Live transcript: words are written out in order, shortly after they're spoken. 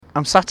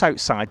I'm sat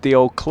outside the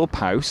old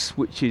clubhouse,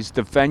 which is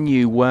the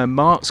venue where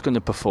Marc's going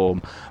to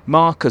perform.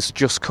 Marc has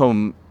just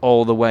come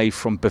all the way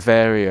from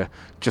Bavaria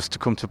just to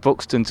come to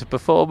Buxton to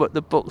perform at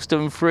the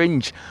Buxton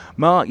Fringe.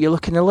 Marc, you're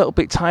looking a little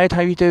bit tired.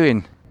 How are you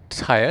doing?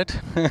 Tired.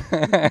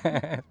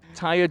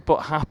 Tired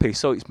but happy.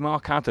 So it's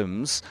Marc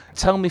Adams.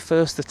 Tell me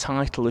first the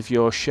title of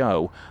your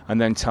show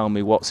and then tell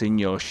me what's in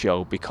your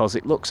show, because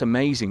it looks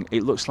amazing.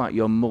 It looks like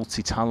you're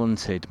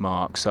multi-talented,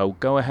 Marc. So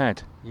go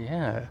ahead.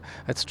 Yeah,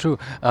 that's true.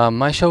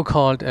 My show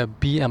called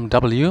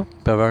BMW,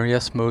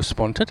 Bavaria's Most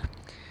Wanted.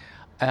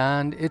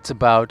 And it's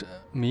about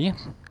me,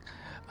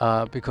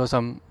 because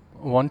I'm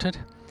wanted.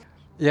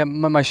 Yeah,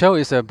 my show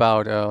is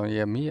about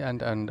me,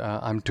 and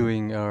I'm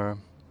doing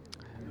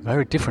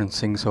very different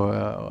things. So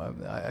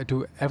I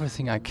do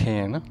everything I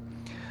can.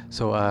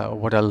 So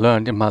what I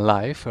learned in my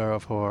life,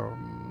 for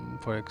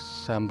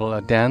example,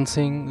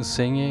 dancing,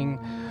 singing,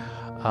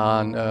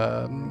 and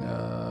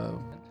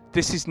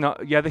this is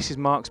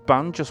Marc's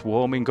band just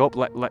warming up.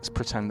 Let's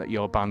pretend that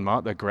your band,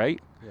 Marc. They're great.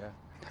 Yeah.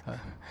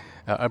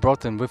 I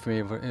brought them with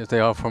me. They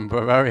are from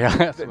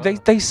Bavaria.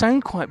 They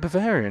sound quite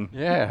Bavarian.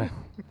 Yeah.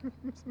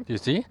 You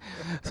see?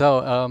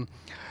 So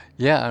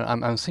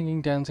I'm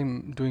singing,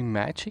 dancing, doing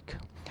magic.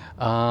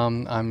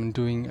 I'm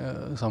doing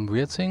some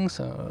weird things,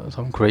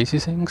 some crazy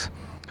things.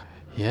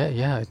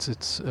 Yeah.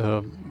 It's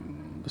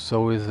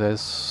so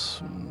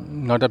there's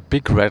not a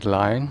big red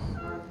line,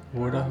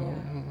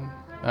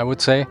 I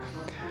would say.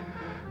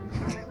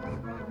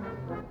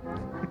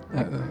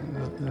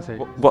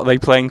 What are they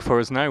playing for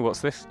us now?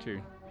 What's this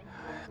tune?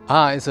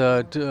 It's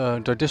a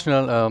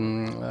traditional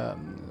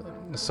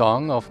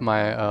song of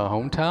my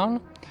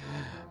hometown.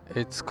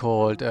 It's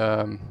called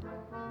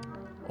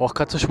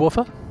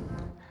Orkatzeschwofe.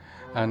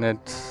 And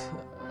it's,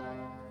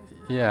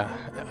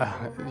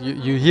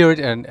 you hear it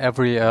in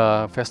every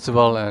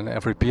festival and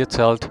every beer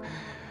zelt.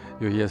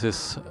 You hear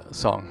this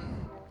song.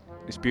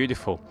 It's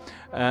beautiful.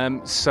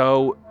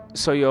 So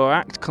your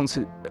act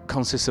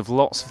consists of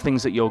lots of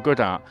things that you're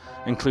good at,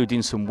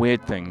 including some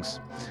weird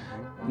things.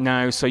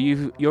 Now, so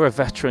you're a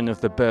veteran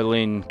of the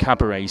Berlin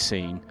cabaret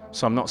scene,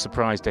 so I'm not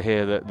surprised to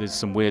hear that there's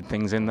some weird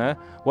things in there.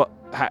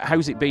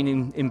 How's it been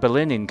in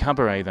Berlin in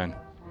cabaret then?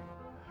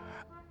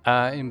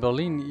 In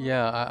Berlin,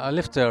 I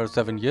lived there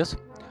 7 years,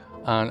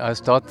 and I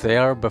started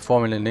there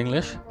performing in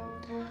English,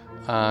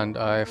 and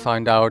I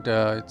find out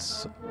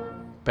it's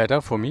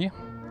better for me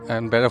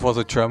and better for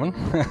the German,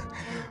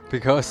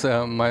 because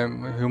my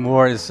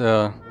humor is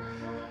a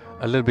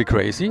little bit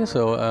crazy.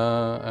 So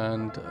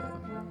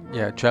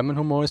German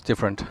humor is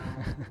different.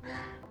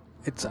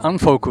 It's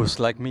unfocused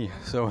like me.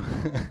 So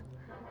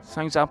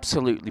sounds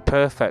absolutely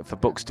perfect for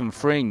Buxton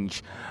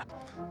Fringe.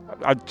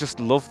 I just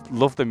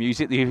love the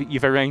music that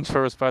you've arranged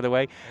for us, by the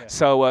way. Yeah.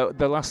 So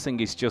the last thing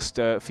is just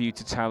for you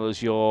to tell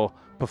us your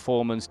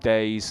performance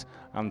days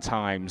and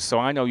times. So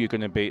I know you're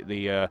going to be at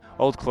the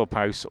Old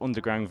Clubhouse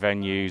Underground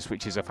Venues,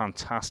 which is a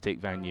fantastic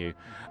venue.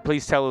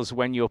 Please tell us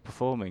when you're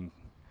performing.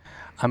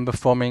 I'm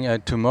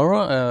performing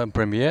tomorrow,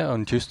 premiere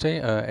on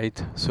Tuesday,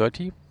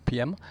 8:30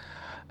 p.m.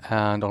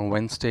 and on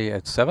Wednesday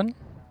at 7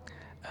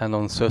 and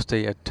on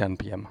Thursday at 10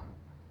 p.m.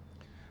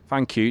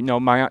 Thank you. Now,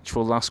 my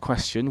actual last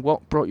question.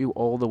 What brought you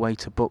all the way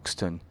to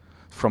Buxton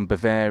from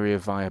Bavaria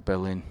via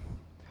Berlin?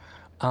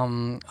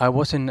 I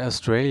was in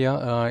Australia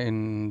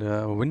in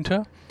the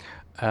winter,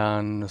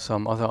 and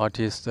some other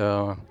artists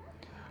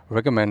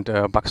recommend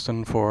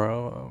Buxton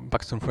for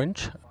Buxton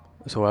Fringe.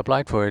 So I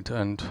applied for it,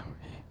 and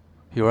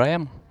here I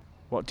am.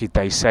 What did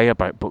they say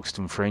about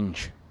Buxton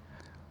Fringe?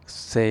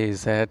 Say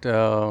that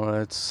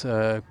it's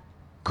a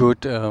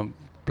good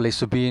place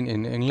to be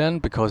in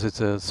England, because it's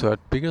the third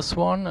biggest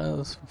one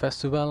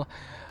festival,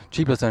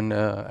 cheaper than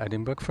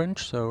Edinburgh Fringe.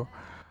 So,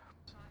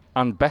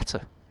 and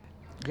better.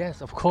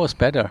 Yes, of course,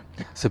 better.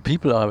 The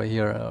people are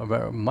here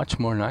are much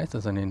more nicer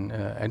than in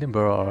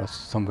Edinburgh or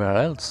somewhere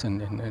else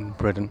in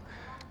Britain.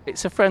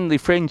 It's a friendly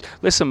fringe.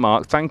 Listen,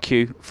 Marc, thank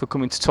you for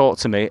coming to talk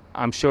to me.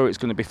 I'm sure it's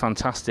going to be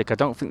fantastic. I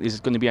don't think there's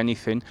going to be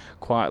anything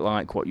quite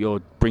like what you're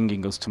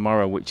bringing us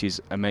tomorrow, which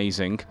is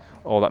amazing,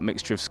 all that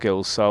mixture of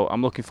skills. So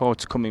I'm looking forward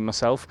to coming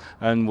myself,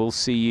 and we'll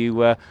see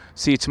you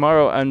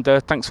tomorrow. And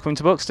thanks for coming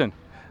to Buxton.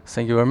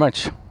 Thank you very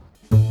much.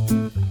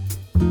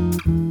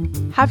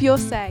 Have your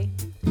say.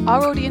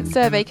 Our audience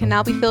survey can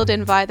now be filled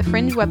in via the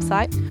Fringe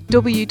website,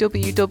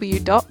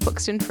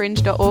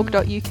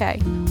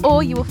 www.buxtonfringe.org.uk,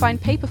 or you will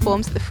find paper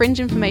forms at the Fringe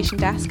information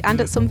desk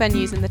and at some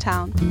venues in the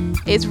town.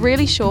 It is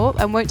really short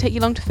and won't take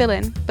you long to fill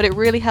in, but it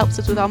really helps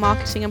us with our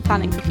marketing and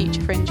planning for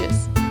future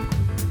Fringes.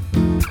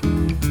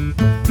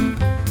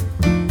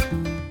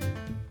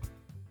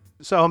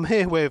 So I'm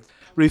here with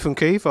Ruth and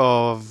Keith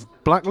of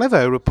Black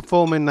Leather, who are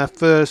performing their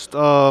first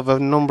of a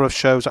number of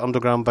shows at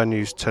underground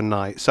venues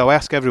tonight. So I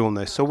ask everyone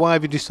this. So why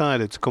have you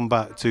decided to come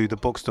back to the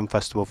Buxton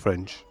Festival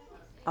Fringe?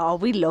 Oh,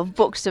 we love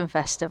Buxton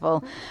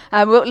Festival.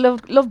 We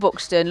love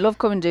Buxton, love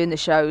coming and doing the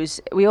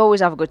shows. We always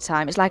have a good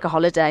time. It's like a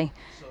holiday.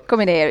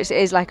 Coming here, it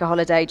is like a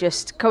holiday,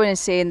 just coming and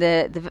seeing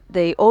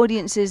the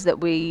audiences that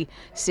we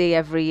see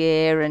every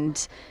year,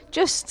 and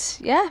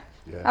just,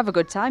 have a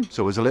good time.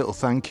 So as a little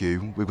thank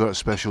you, we've got a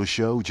special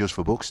show just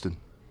for Buxton.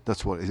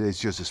 That's what it is,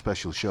 just a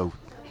special show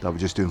that we're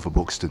just doing for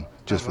Buxton,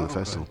 just for the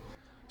festival.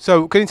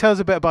 So, can you tell us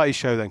a bit about your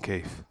show then,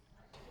 Keith?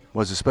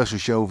 Well, it's a special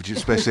show just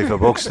especially for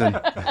Buxton.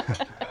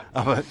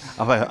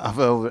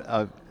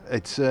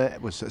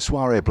 It was a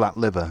soiree Black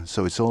Liver,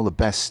 so it's all the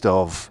best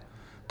of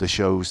the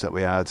shows that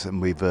we had,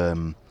 and we've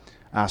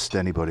asked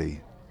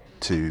anybody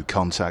to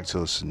contact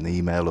us and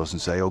email us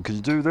and say, oh, can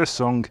you do this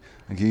song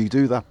and can you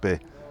do that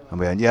bit? And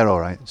we went, yeah,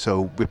 all right.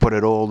 So we put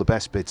it all the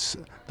best bits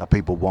that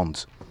people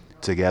want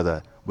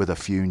together with a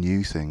few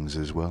new things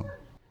as well.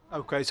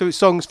 Okay, so it's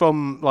songs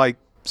from like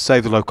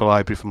Save the Local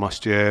Library from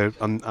last year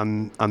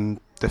and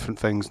different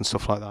things and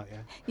stuff like that, yeah?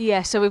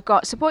 Yeah, so we've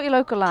got Support Your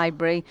Local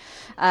Library,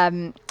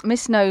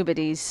 Miss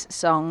Nobody's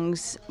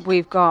songs.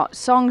 We've got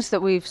songs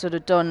that we've sort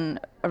of done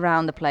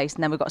around the place,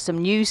 and then we've got some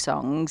new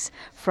songs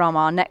from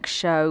our next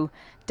show,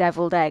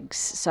 Deviled Eggs.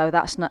 So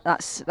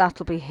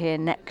that'll be here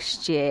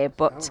next year.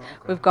 But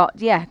we've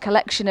got a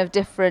collection of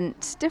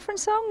different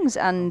songs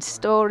and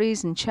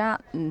stories and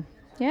chat and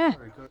yeah.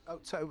 Very good. Oh,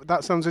 so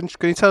that sounds interesting.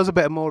 Can you tell us a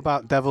bit more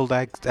about Deviled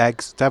Eggs?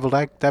 Deviled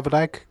eggs? Deviled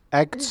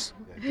Eggs.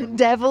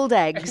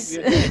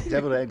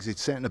 Deviled Eggs,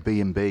 it's set in a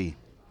B&B.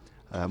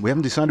 We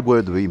haven't decided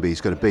where the B&B is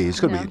going to be. It's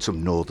going to be in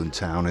some northern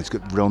town. It's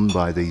run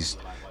by this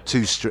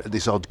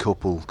odd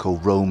couple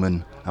called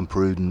Roman and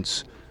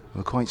Prudence.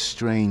 A quite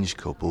strange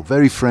couple,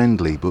 very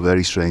friendly but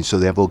very strange. So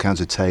they have all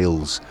kinds of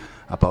tales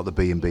about the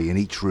B&B, and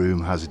each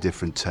room has a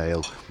different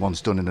tale.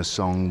 One's done in a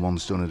song,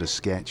 one's done in a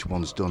sketch,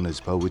 one's done as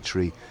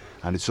poetry,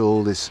 and it's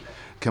all this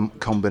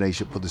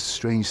combination. But there's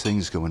strange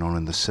things going on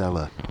in the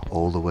cellar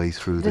all the way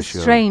through the show.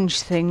 There's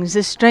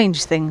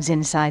strange things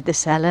inside the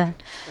cellar.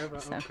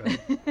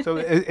 So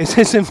is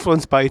this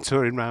influenced by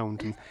touring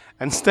round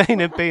and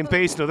staying at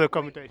B&B's and other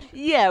accommodation?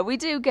 Yeah, we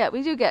do get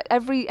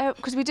every,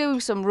 because we do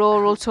some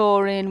rural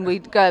touring. We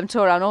go and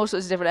tour around all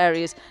sorts of different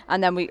areas,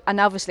 and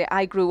obviously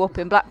I grew up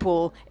in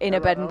Blackpool in a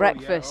bed and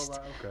breakfast.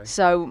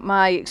 So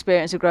my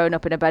experience of growing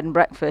up in a bed and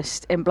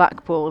breakfast in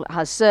Blackpool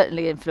has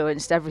certainly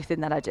influenced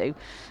everything that I do.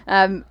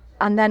 And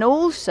then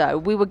also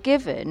we were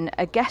given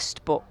a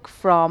guest book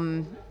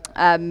from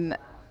Burnley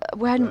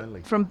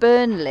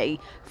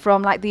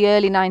from like the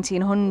early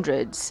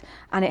 1900s,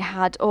 and it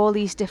had all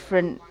these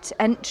different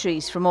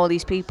entries from all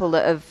these people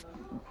that have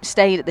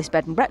stayed at this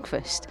bed and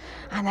breakfast,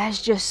 and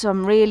there's just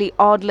some really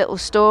odd little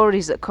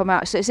stories that come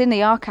out. So it's in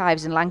the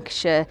archives, in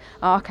Lancashire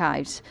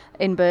Archives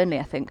in Burnley,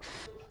 I think.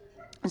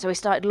 And so we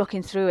started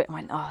looking through it and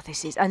went,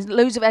 and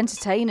loads of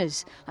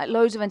entertainers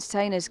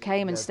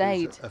came and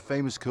stayed. A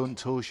famous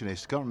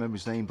contortionist, I can't remember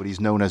his name, but he's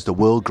known as the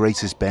world's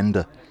greatest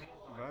bender.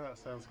 That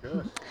sounds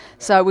good.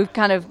 So we've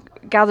kind of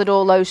gathered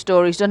all those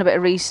stories, done a bit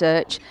of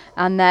research,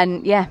 and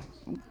then,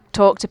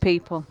 talk to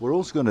people. We're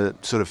also going to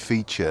sort of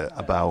feature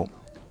about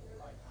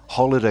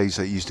holidays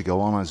that used to go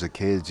on as a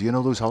kid. You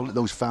know,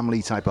 those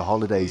family type of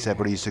holidays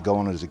everybody used to go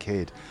on as a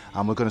kid,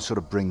 and we're going to sort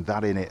of bring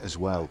that in it as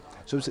well.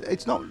 So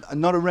it's not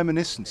a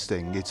reminiscence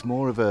thing. It's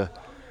more of a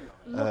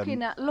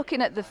looking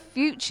at the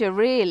future,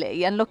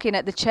 really, and looking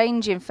at the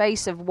changing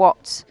face of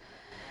what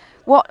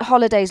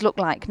holidays look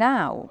like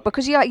now.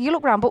 Because you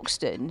look around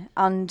Buxton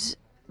and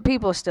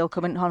people are still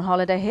coming on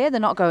holiday here. They're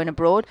not going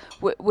abroad.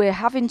 We're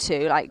having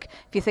to, like,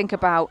 if you think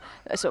about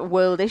sort of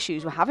world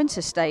issues, we're having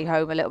to stay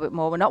home a little bit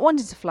more. We're not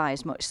wanting to fly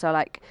as much. So,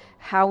 like,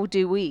 how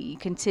do we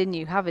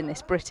continue having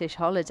this British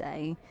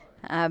holiday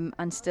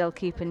and still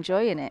keep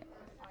enjoying it?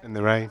 In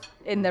the rain.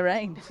 In the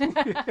rain.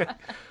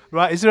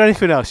 Right, is there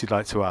anything else you'd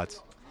like to add?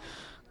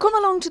 Come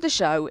along to the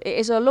show. It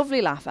is a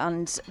lovely laugh,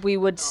 and we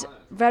would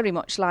very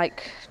much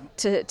like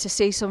to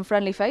see some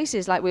friendly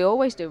faces, like we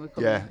always do.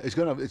 It's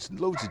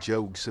loads of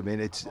jokes. I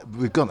mean,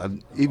 we've got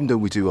even though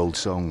we do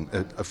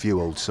a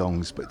few old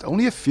songs, but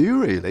only a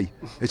few really.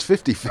 It's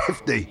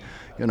 50-50.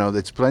 You know,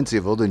 there's plenty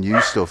of other new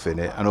stuff in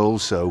it, and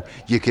also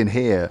you can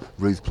hear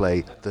Ruth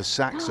play the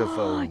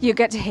saxophone. You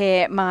get to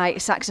hear my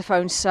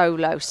saxophone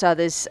solo. So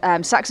there's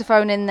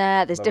saxophone in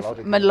there. There's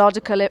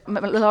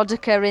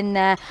melodica in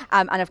there,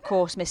 and of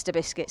course, Mr.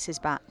 Biscuits is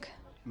back.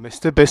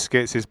 Mr.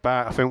 Biscuits is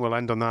back. I think we'll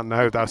end on that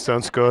note. That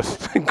sounds good.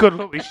 Good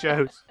luck with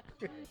shows.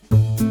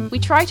 We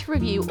try to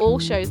review all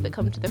shows that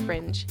come to the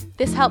Fringe.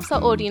 This helps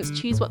our audience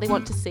choose what they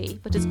want to see,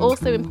 but is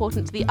also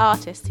important to the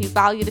artists who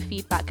value the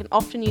feedback and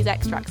often use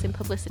extracts in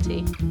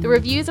publicity. The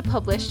reviews are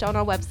published on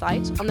our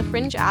website, on the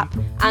Fringe app,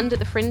 and at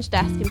the Fringe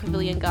desk in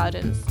Pavilion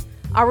Gardens.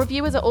 Our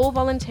reviewers are all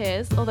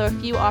volunteers, although a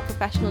few are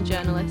professional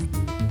journalists.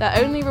 Their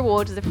only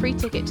reward is a free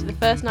ticket to the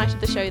first night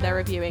of the show they're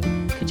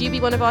reviewing. Could you be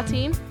one of our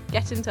team?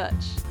 Get in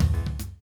touch.